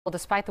Well,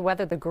 despite the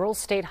weather, the girls'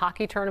 state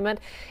hockey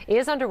tournament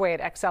is underway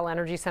at Xcel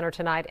Energy Center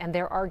tonight, and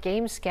there are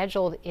games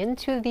scheduled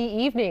into the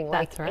evening,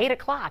 like 8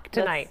 o'clock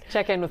tonight. Let's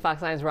check in with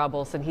Fox 9's Rob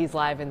Olson. He's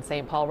live in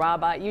St. Paul.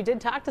 Rob, you did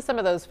talk to some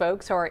of those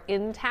folks who are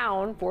in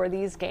town for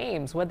these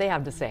games. What'd they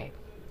have to say?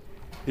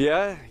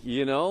 Yeah,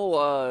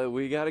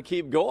 we got to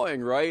keep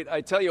going, right? I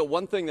tell you,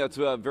 one thing that's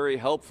very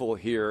helpful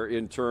here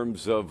in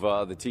terms of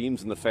the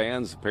teams and the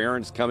fans,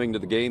 parents coming to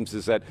the games,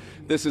 is that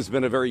this has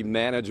been a very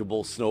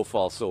manageable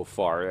snowfall so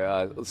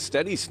far.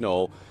 Steady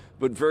snow,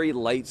 but very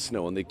light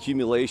snow, and the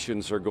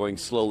accumulations are going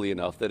slowly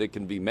enough that it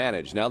can be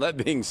managed. Now,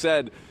 that being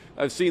said,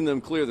 I've seen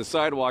them clear the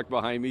sidewalk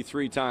behind me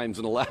 3 times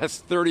in the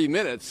last 30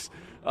 minutes.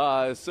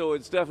 So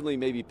it's definitely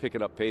maybe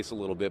picking up pace a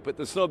little bit. But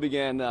the snow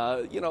began,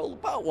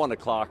 about 1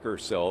 o'clock or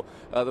so.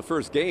 The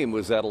first game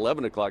was at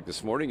 11 o'clock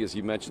this morning, as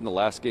you mentioned, the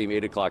last game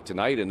 8 o'clock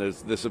tonight. And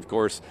as this, of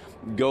course,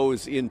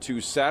 goes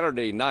into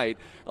Saturday night,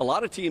 a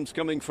lot of teams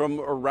coming from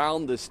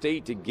around the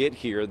state to get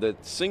here. The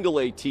single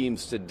A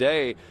teams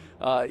today,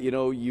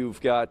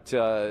 you've got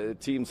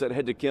teams that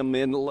had to come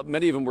in.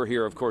 Many of them were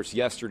here, of course,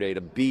 yesterday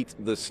to beat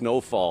the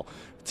snowfall.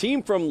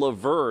 Team from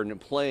Laverne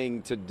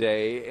playing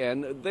today,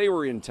 and they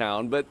were in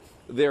town, but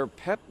their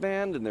pep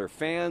band and their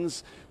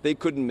fans, they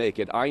couldn't make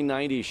it.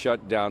 I-90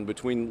 shut down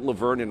between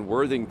Laverne and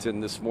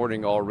Worthington this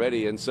morning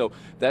already, and so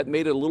that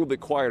made it a little bit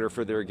quieter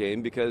for their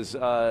game because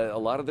a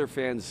lot of their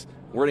fans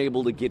weren't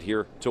able to get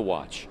here to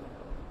watch.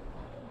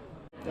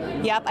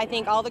 Yep, I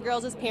think all the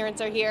girls'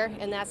 parents are here,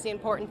 and that's the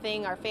important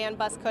thing. Our fan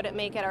bus couldn't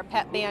make it, our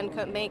pep band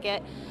couldn't make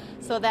it,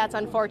 so that's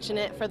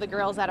unfortunate for the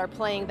girls that are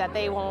playing that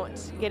they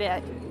won't get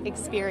to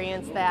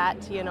experience that,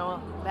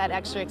 that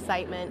extra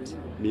excitement.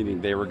 Meaning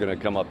they were going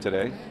to come up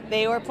today?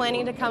 They were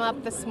planning to come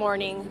up this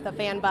morning, the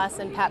fan bus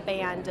and pep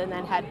band, and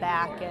then head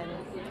back. And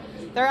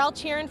they're all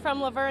cheering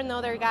from Laverne,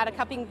 though. They've got a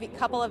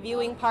couple of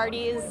viewing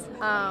parties,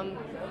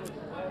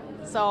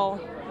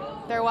 so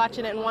they're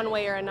watching it in one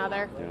way or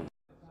another. Yeah.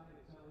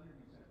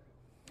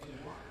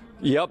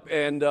 Yep,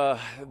 and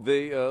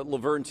the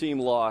Laverne team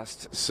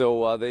lost,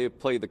 so they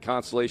play the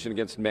Constellation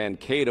against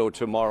Mankato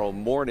tomorrow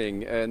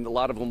morning, and a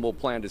lot of them will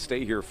plan to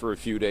stay here for a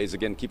few days,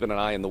 again, keeping an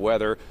eye on the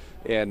weather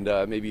and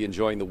maybe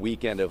enjoying the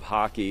weekend of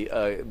hockey.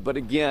 But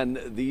again,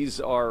 these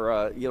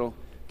are,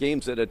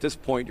 games that at this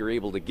point you're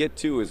able to get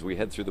to as we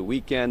head through the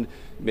weekend,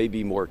 may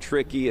be more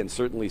tricky, and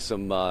certainly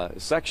some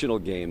sectional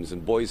games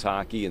in boys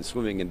hockey and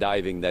swimming and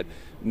diving that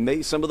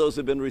some of those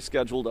have been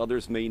rescheduled,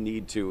 others may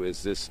need to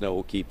as this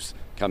snow keeps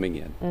coming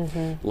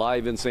in.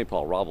 Live in St.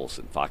 Paul, Rob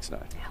Olson, Fox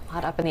 9. Yeah, a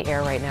lot up in the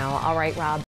air right now. All right, Rob.